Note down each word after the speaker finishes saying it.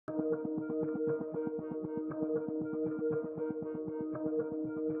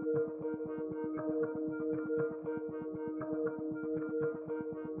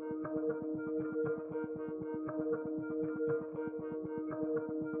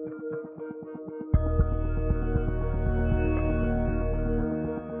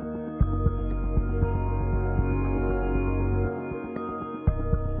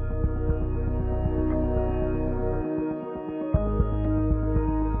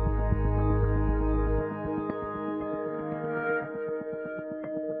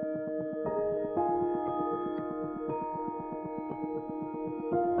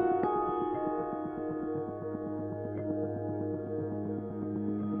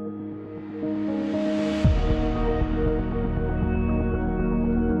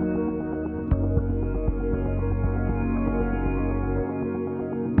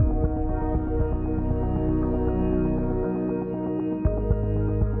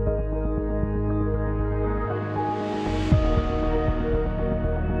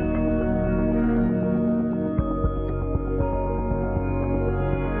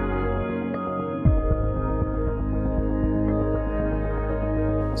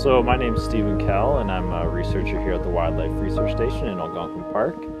So my name is Steven Kell, and I'm a researcher here at the Wildlife Research Station in Algonquin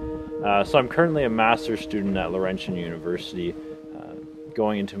Park. So I'm currently a master's student at Laurentian University,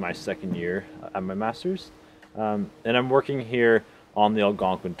 going into my second year at my master's. And I'm working here on the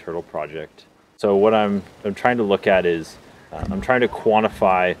Algonquin Turtle Project. So what I'm trying to look at is, I'm trying to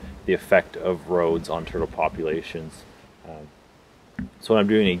quantify the effect of roads on turtle populations. So what I'm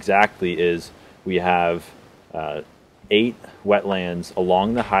doing exactly is we have 8 wetlands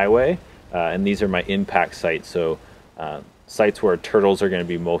along the highway, and these are my impact sites. So sites where turtles are going to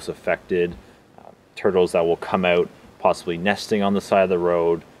be most affected, turtles that will come out possibly nesting on the side of the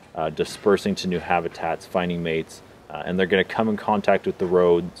road, dispersing to new habitats, finding mates, and they're going to come in contact with the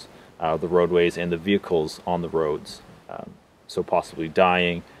roads, the roadways, and the vehicles on the roads. So possibly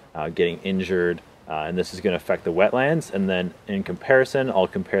dying, getting injured, and this is going to affect the wetlands. And then in comparison, I'll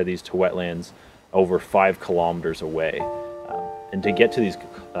compare these to wetlands over 5 kilometers away. And to get to these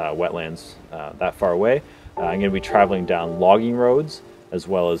wetlands that far away, I'm going to be traveling down logging roads as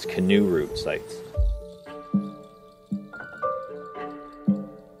well as canoe route sites.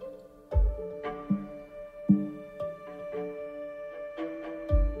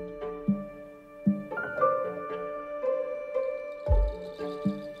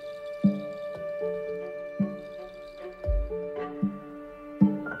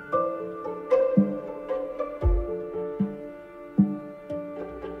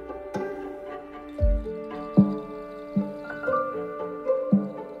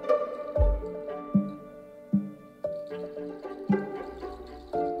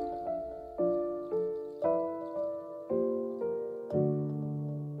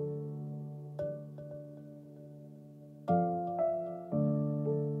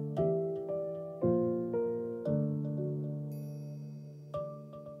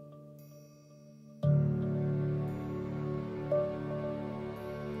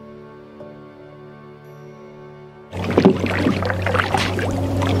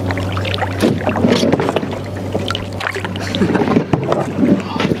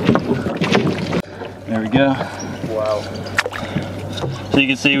 There we go. Wow. So you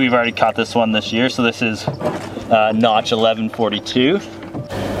can see we've already caught this one this year. So this is notch 1142.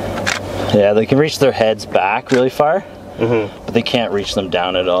 Yeah, they can reach their heads back really far, but they can't reach them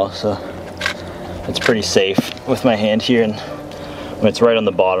down at all. So it's pretty safe with my hand here, and when it's right on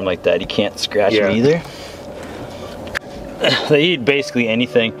the bottom like that, you can't scratch it either. They eat basically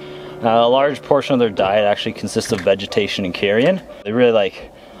anything. A large portion of their diet actually consists of vegetation and carrion. They really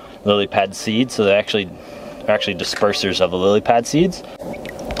like lily pad seeds, so they are actually dispersers of the lily pad seeds.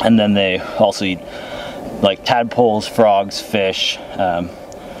 And then they also eat like tadpoles, frogs, fish.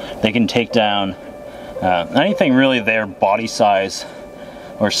 They can take down anything really their body size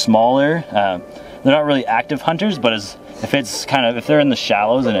or smaller. They're not really active hunters, but if they're in the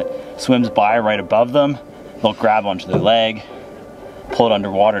shallows and it swims by right above them, they'll grab onto their leg, pull it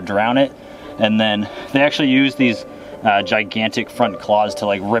underwater, drown it, and then they actually use these gigantic front claws to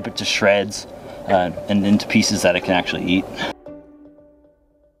like rip it to shreds and into pieces that it can actually eat.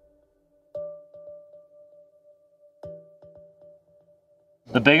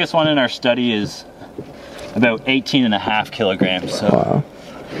 The biggest one in our study is about 18.5 kilograms. So wow.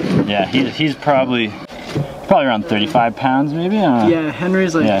 Yeah, he's probably around 35 pounds maybe. Yeah,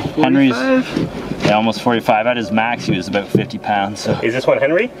 Henry's like 45. Henry's almost 45. At his max he was about 50 pounds. So. Is this one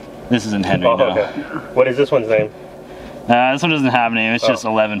Henry? This isn't Henry, oh, no. Okay. What is this one's name? This one doesn't have a name, it's just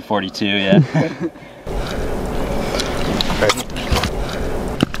 1142, yeah.